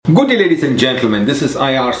Good day, ladies and gentlemen. This is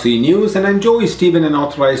IRC News, and I'm Joey Stephen, an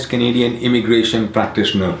authorized Canadian immigration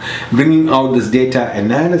practitioner, bringing out this data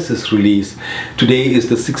analysis release. Today is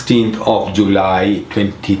the 16th of July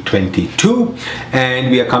 2022,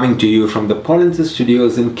 and we are coming to you from the Polinsys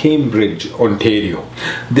Studios in Cambridge, Ontario.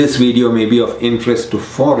 This video may be of interest to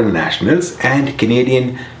foreign nationals and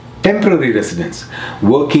Canadian temporary residents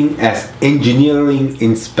working as engineering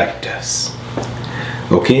inspectors.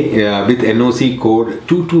 With NOC code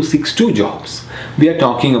 2262 jobs. We are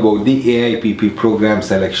talking about the AIPP program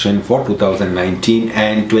selection for 2019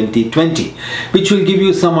 and 2020, which will give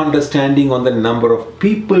you some understanding on the number of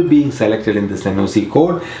people being selected in this NOC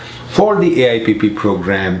code for the AIPP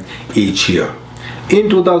program each year. In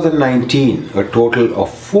 2019, a total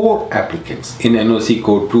of 4 applicants in NOC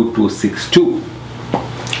code 2262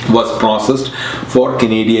 was processed for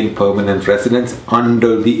Canadian permanent residents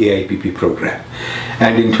under the AIPP program.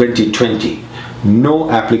 And in 2020, no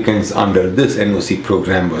applicants under this NOC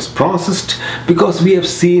program was processed because we have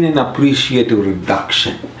seen an appreciative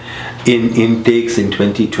reduction in intakes in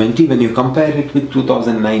 2020 when you compare it with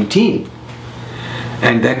 2019.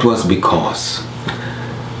 And that was because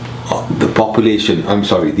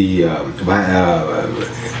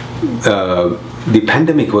the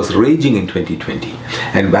pandemic was raging in 2020,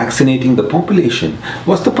 and vaccinating the population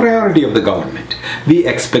was the priority of the government. We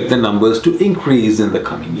expect the numbers to increase in the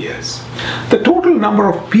coming years. The total number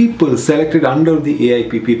of people selected under the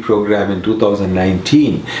AIPP program in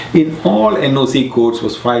 2019 in all NOC codes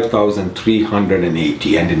was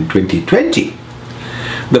 5,380, and in 2020,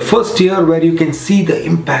 the first year where you can see the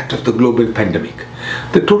impact of the global pandemic,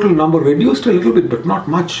 the total number reduced a little bit, but not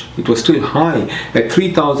much. It was still high at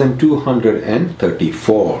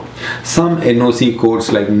 3,234. Some NOC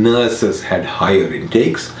codes like nurses had higher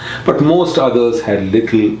intakes, but most others had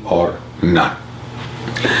little or none.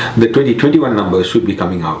 The 2021 numbers should be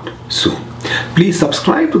coming out soon. Please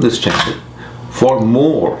subscribe to this channel for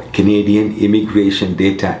more Canadian immigration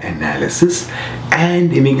data analysis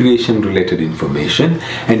and immigration related information.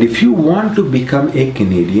 And if you want to become a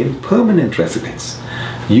Canadian permanent resident,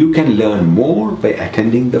 you can learn more by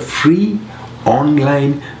attending the free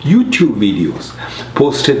online YouTube videos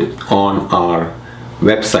posted on our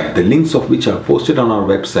website, the links of which are posted on our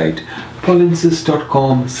website,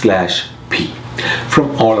 polinsys.com/p.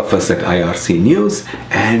 From all of us at IRC News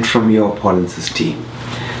and from your Polinsys team,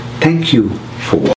 thank you for watching.